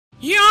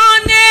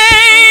Your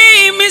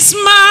name is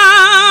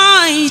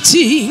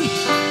mighty.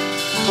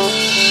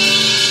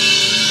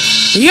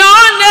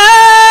 Your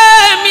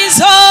name is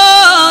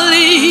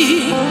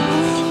holy.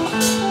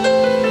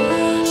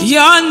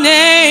 Your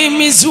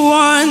name is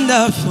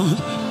wonderful.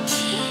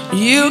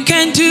 You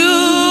can do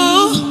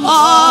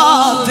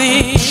all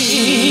things.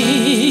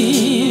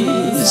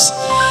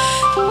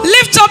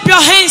 Lift up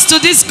your hands to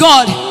this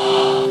God.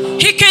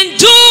 He can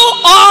do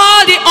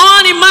all the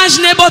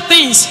unimaginable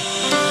things.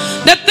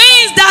 The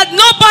things that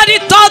nobody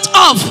thought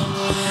of.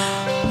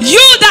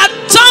 You that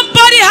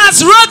somebody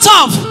has wrote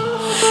off.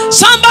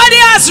 Somebody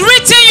has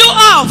written you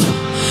off.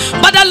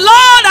 But the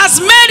Lord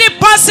has made it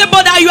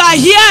possible that you are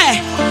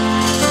here.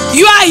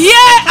 You are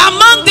here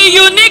among the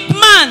unique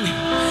man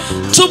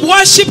to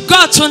worship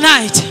God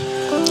tonight.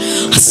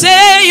 I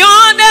say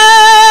your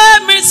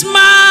name is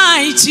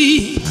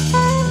mighty.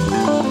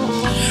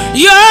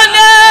 Your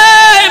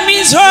name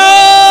is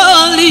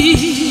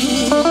holy.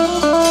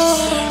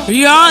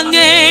 Your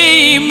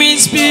name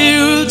is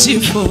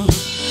beautiful.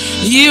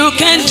 You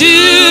can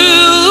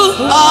do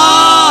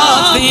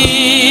all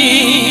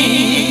things.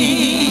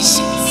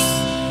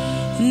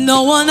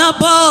 No one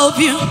above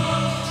you.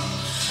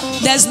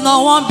 There's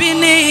no one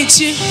beneath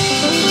you.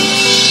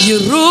 You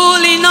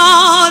rule in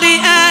all the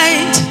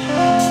earth.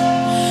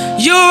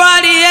 You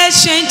are the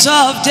ancient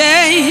of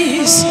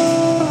days.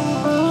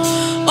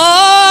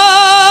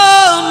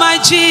 Oh, my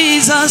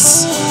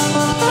Jesus,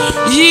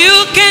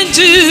 you can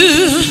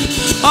do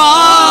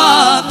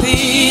all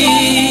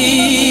things.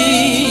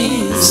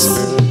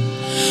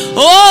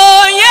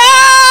 Oh,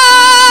 yeah.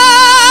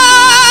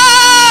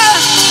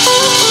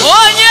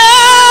 Oh,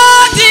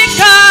 yeah,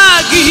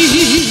 Dikagi.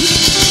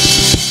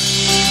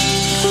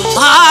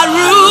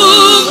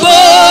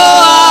 Arugo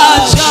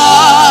aja.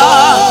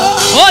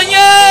 Oh,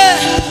 yeah.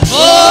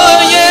 Oh,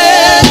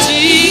 yeah,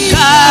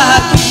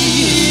 Dikagi.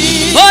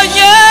 Oh,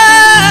 yeah.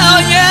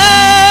 Oh, yeah.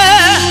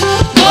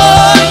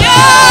 Oh,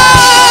 yeah.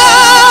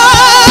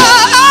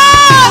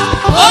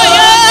 Oh,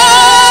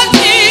 yeah,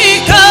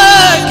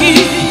 Dikagi.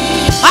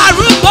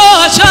 Arugo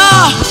aja.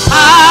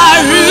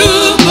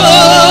 Arugo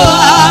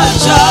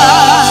aja.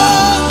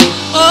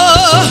 Oh,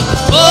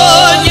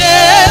 oh,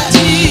 yeah,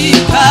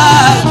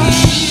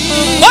 Dikagi.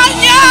 Oh,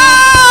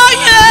 yeah,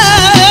 yeah.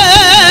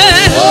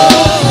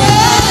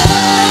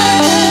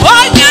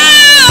 Oh,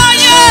 yeah,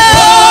 yeah.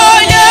 Oh,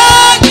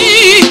 yeah,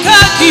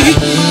 Dikagi.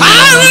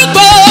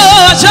 Arugo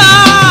aja.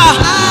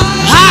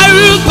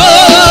 Arugo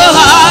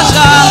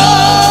aja.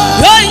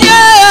 Oh,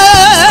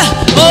 yeah.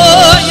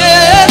 Oh,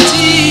 yeah,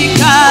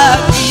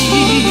 Dikagi.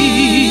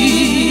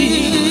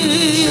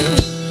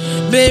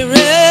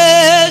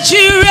 Mere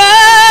jire.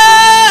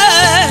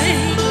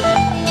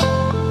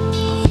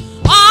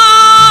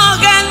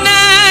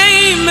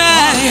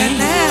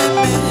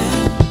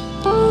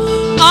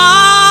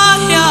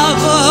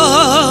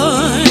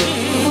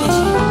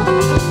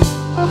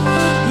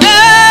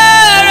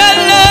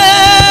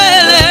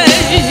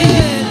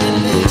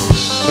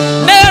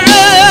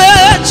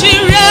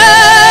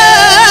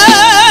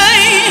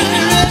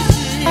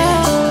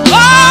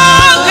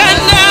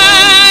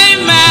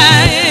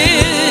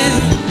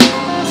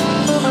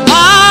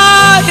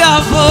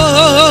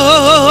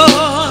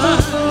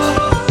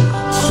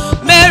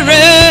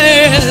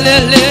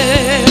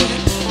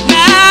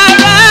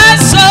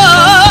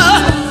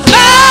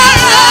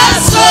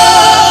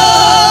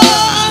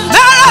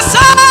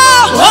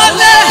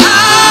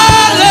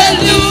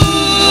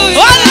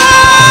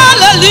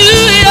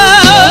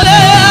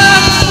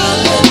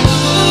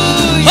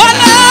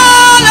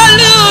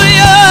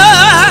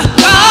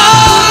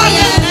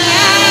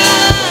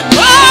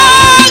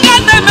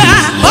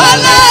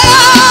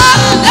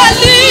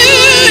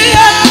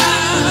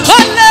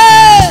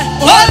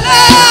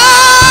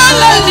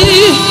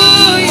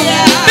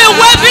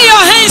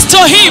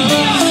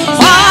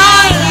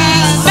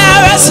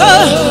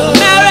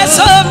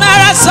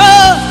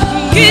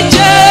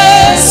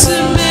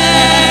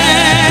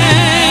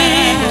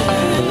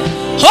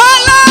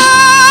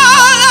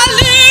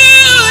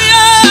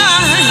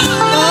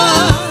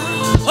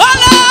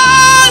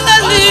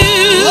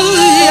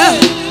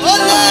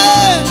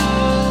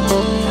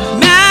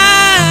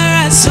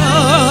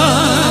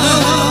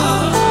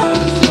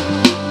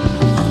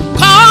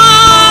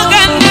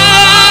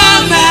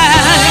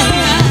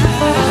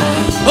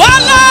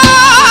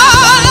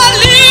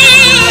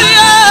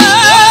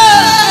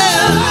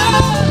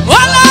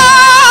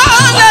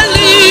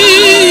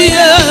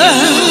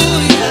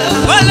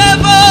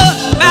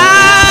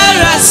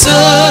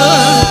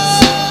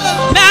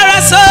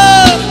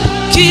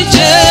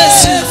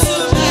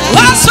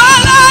 What's all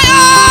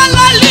I